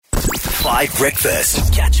5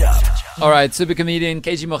 Breakfast. Catch up. All right, super comedian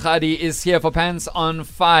KG Mokgadi is here for Pants on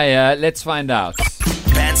Fire. Let's find out.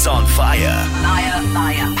 Pants on Fire. Liar,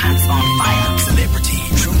 liar, pants on fire. Celebrity,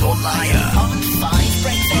 truth or liar. On 5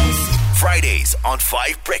 Breakfast. Fridays on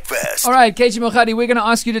 5 Breakfast. All right, KG Mokgadi, we're going to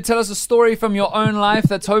ask you to tell us a story from your own life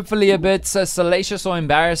that's hopefully a bit salacious or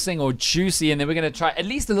embarrassing or juicy, and then we're going to try at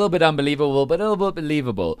least a little bit unbelievable, but a little bit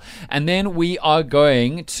believable. And then we are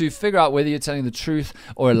going to figure out whether you're telling the truth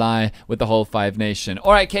or a lie with the whole Five Nation.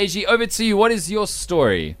 All right, KG, over to you. What is your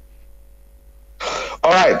story?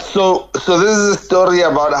 All right, so this is a story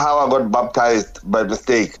about how I got baptized by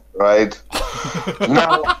mistake, right?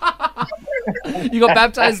 Now, You got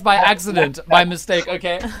baptized by accident, by mistake,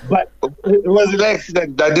 okay? but it was an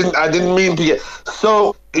accident. I didn't mean to get.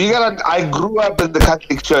 So I grew up in the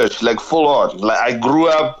Catholic Church, like full on. Like I grew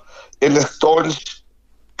up in a staunch,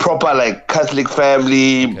 proper like Catholic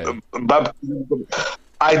family. Okay. Baptism.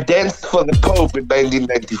 I danced for the Pope in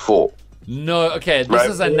 1994. No, okay, this Right.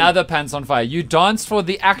 is another Pants on Fire. You danced for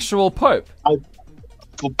the actual Pope.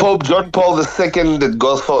 For Pope John Paul II at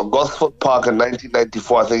Gosford Park in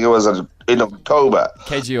 1994. I think it was in October.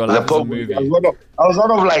 KG, your The life is a Pope. movie. I was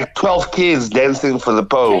one of like 12 kids dancing for the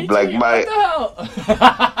Pope. KG, Like what the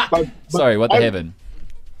hell? Sorry, what the heaven?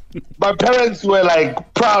 My parents were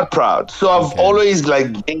like proud. So I've always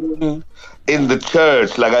like been in the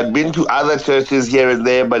church. Like I'd been to other churches here and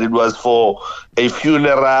there, but it was for a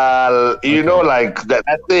funeral. You know, like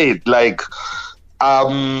that's it. Like,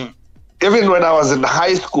 even when I was in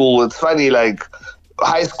high school, it's funny. Like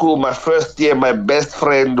high school, my first year, my best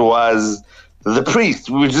friend was the priest.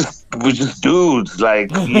 We were just dudes.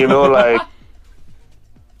 Like you know, like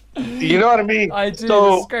you know what I mean. I do,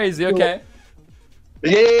 So- this is crazy, okay.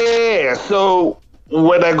 Yeah, so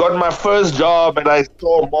when I got my first job and I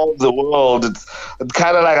saw more of the world, it's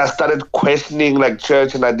kind of like I started questioning like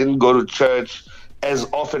church, and I didn't go to church as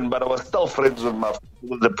often, but I was still friends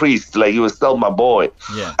with the priest. Like he was still my boy.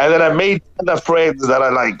 Yeah. And then I made other friends that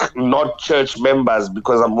are like not church members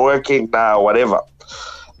because I'm working now, whatever.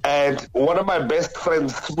 And one of my best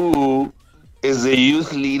friends, Smoo, is a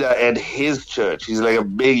youth leader at his church. He's like a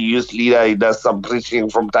big youth leader. He does some preaching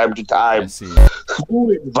from time to I time. see. Smoo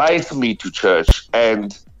invites me to church,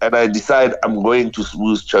 and I decide I'm going to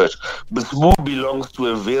Smoo's church. But Smoo belongs to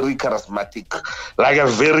a very charismatic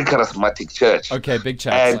church. Okay, big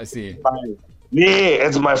chats, And I see.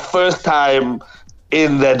 it's my first time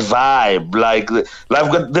in that vibe. Like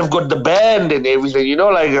they've got the band and everything. You know,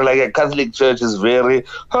 like a Catholic church is very.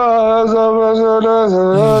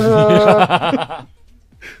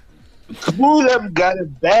 Smooth them got a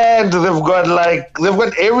band. They've got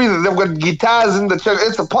everything. They've got guitars in the church.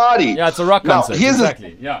 It's a party. Yeah, it's a rock Now, concert, here's the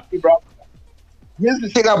exactly, yeah. Here's the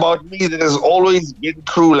thing about me that has always been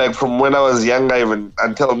true, like from when I was younger even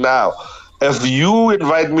until now. If you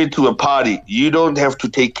invite me to a party, you don't have to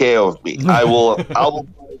take care of me. I'll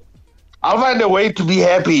find a way to be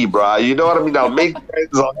happy, bro. You know what I mean? I'll make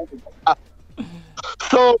friends.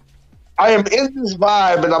 So I am in this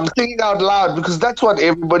vibe and I'm singing out loud because that's what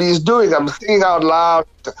everybody is doing. I'm singing out loud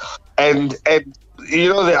and you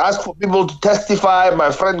know, they ask for people to testify.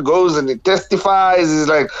 My friend goes and he testifies. He's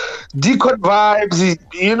like deacon vibes. He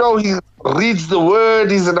reads the word.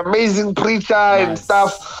 He's an amazing preacher and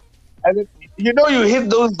stuff. And then, you hit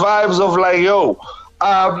those vibes of like, yo,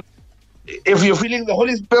 if you're feeling the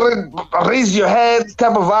Holy Spirit, raise your hands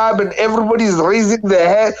type of vibe, and everybody's raising their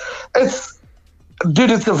hand. It's a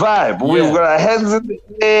vibe. Yeah. We've got our hands in the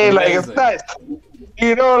air, like it's nice.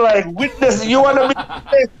 Like witness. You want to be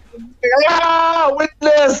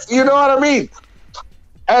witness. You know what I mean?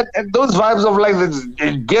 And those vibes of like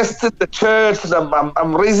the guests in the church, and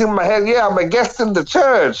I'm raising my hand. Yeah, I'm a guest in the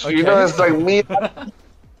church. Okay. It's like me.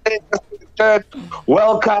 Church,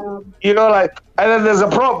 welcome, and then there's a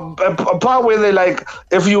part where they like,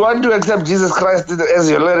 if you want to accept Jesus Christ as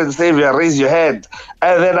your Lord and Savior, raise your hand.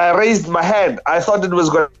 And then I raised my hand. I thought it was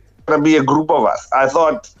going to be a group of us. And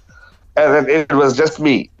then it was just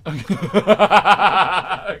me. Okay.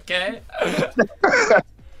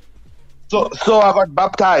 So I got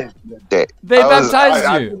baptized that day. They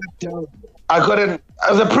baptized you? I couldn't,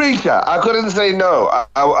 as a preacher, I couldn't say no.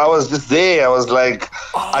 I was just there. I was like,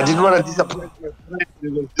 I didn't want to disappoint my friends.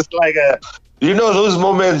 It was just like those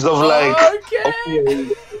moments of like, Okay.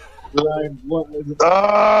 like what is it?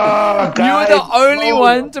 You were the only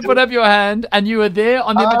one to put up your hand, and you were there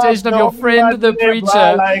on the invitation of your friend, the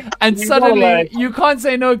preacher, and suddenly you can't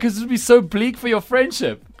say no because it would be so bleak for your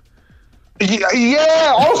friendship.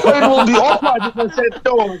 Yeah, also it will be awkward if I said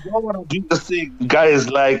no, I don't want to do the thing. Guys,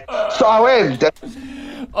 like, so I went.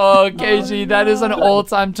 Oh, KG, that is an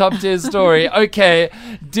all-time top tier story. Okay,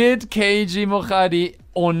 did KG Mokgadi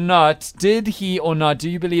or not, do you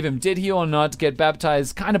believe him? Did he or not get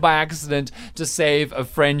baptized kind of by accident to save a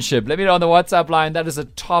friendship? Let me know on the WhatsApp line. That is a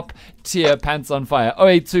top tier Pants on Fire.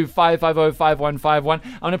 082-550-5151.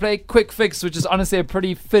 I'm going to play Quick Fix, which is honestly a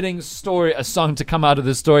pretty fitting story, a song to come out of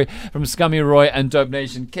this story from Scummy Roy and Dope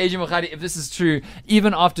Nation. KG Mokgadi, if this is true,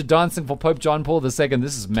 even after dancing for Pope John Paul II,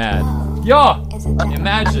 this is mad. Yo,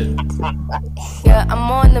 imagine. Yeah,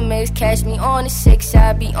 I'm on the mix, catch me on the 6,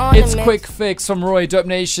 I be on It's the mix. Quick Fix from Roy, Dope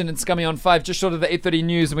Nation, and Scummy on 5, just short of the 8:30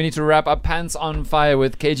 news. We need to wrap up Pants on Fire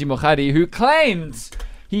with KG Mokgadi, who claimed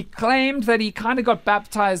that he kind of got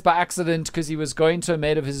baptized by accident because he was going to a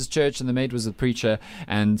mate of his church, and the mate was a preacher,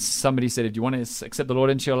 and somebody said, if you want to accept the Lord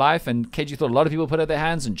into your life, and KG thought a lot of people put out their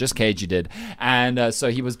hands, and just KG did, and so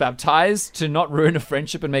he was baptized to not ruin a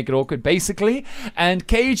friendship and make it awkward, basically. And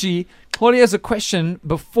KG, Holly has a question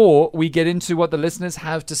before we get into what the listeners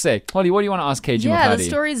have to say. Holly, what do you want to ask KG Mokgadi? Yeah, the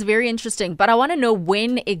story is very interesting, but I want to know,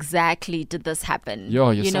 when exactly did this happen?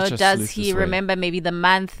 Yo, you're such a does sleuth he this way. remember maybe the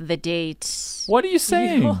month, the date? What are you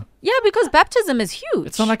saying? Yeah, because baptism is huge.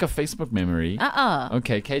 It's not like a Facebook memory.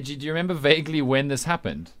 Okay, KG, do you remember vaguely when this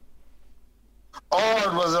happened? Oh,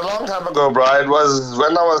 it was a long time ago, bro. It was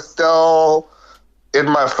when I was still in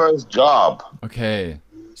my first job. Okay,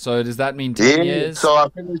 so does that mean 10 years? So I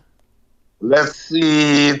finished, let's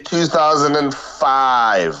see,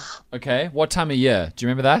 2005. Okay, what time of year? Do you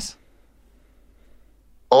remember that?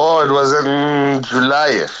 Oh, it was in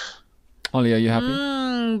July-ish. Holly, are you happy?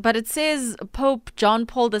 But it says Pope John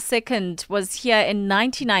Paul II was here in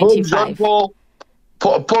 1995.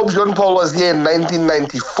 Pope John Paul was here in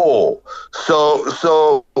 1994. So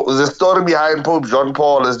the story behind Pope John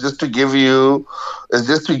Paul is just to give you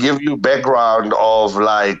background of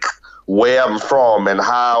like where I'm from and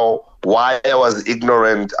why I was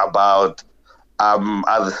ignorant about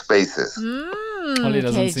other spaces. Holly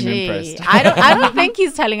doesn't seem impressed. I don't think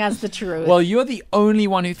he's telling us the truth. Well, you're the only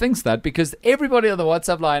one who thinks that, because everybody on the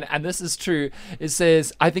WhatsApp line, and this is true, it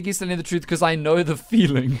says, I think he's telling the truth because I know the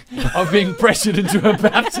feeling of being pressured into a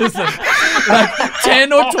baptism. Like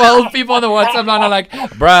 10 or 12 people on the WhatsApp line are like,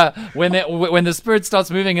 bruh, when the spirit starts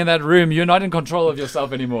moving in that room, you're not in control of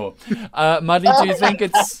yourself anymore. Madly, do you think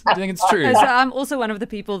it's true? So I'm also one of the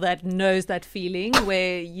people that knows that feeling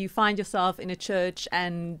where you find yourself in a church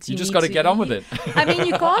and you just got to get on with it. I mean,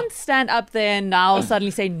 you can't stand up there and now suddenly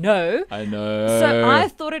say no. I know. So I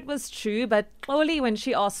thought it was true, but Oli, when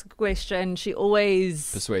she asks a question, she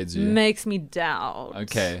always persuades you, makes me doubt.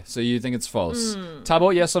 Okay, so you think it's false.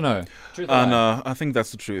 Tabo, yes or no? Truth or lie? No, I think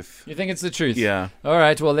that's the truth. You think it's the truth? Yeah. All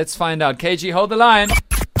right, well, let's find out. KG, hold the line.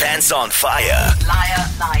 Pants on Fire. Liar,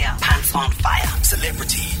 liar, pants on fire.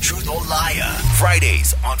 Celebrity, truth or liar.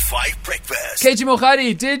 Fridays on 5 Breakfast. KG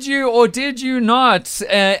Mokgadi, did you or did you not,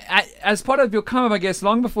 as part of your come up, I guess,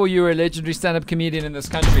 long before you were a legendary stand-up comedian in this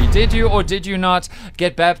country, did you or did you not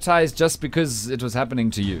get baptized just because it was happening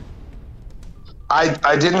to you?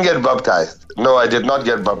 I didn't get baptized. No, I did not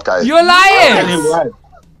get baptized. You're lying! I'll tell you what.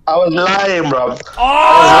 I was lying, bro.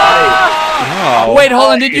 Oh! Wait,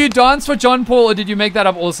 hold on. Did you dance for John Paul or did you make that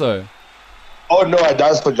up also? Oh, no, I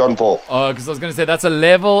danced for John Paul. Oh, because I was going to say that's a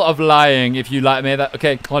level of lying if you made that.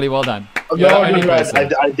 Okay, Holly, well done. No, I danced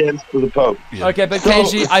for the Pope. Yeah. Okay, but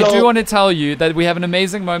KG, I do want to tell you that we have an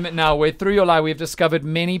amazing moment now where through your lie we've discovered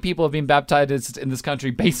many people have been baptized in this country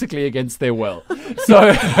basically against their will.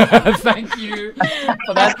 So thank you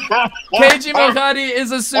for that. KG Mokgadi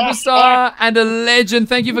is a superstar and a legend.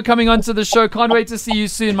 Thank you for coming onto the show. Can't wait to see you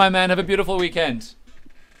soon, my man. Have a beautiful weekend.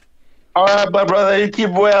 All right, my brother. You keep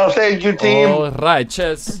well. Thank you, team. All right,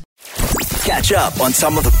 cheers. Catch up on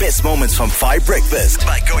some of the best moments from 5 Breakfast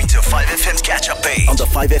by going to 5FM's catch-up page on the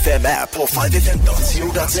 5FM app or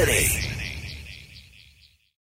 5FM.co.za.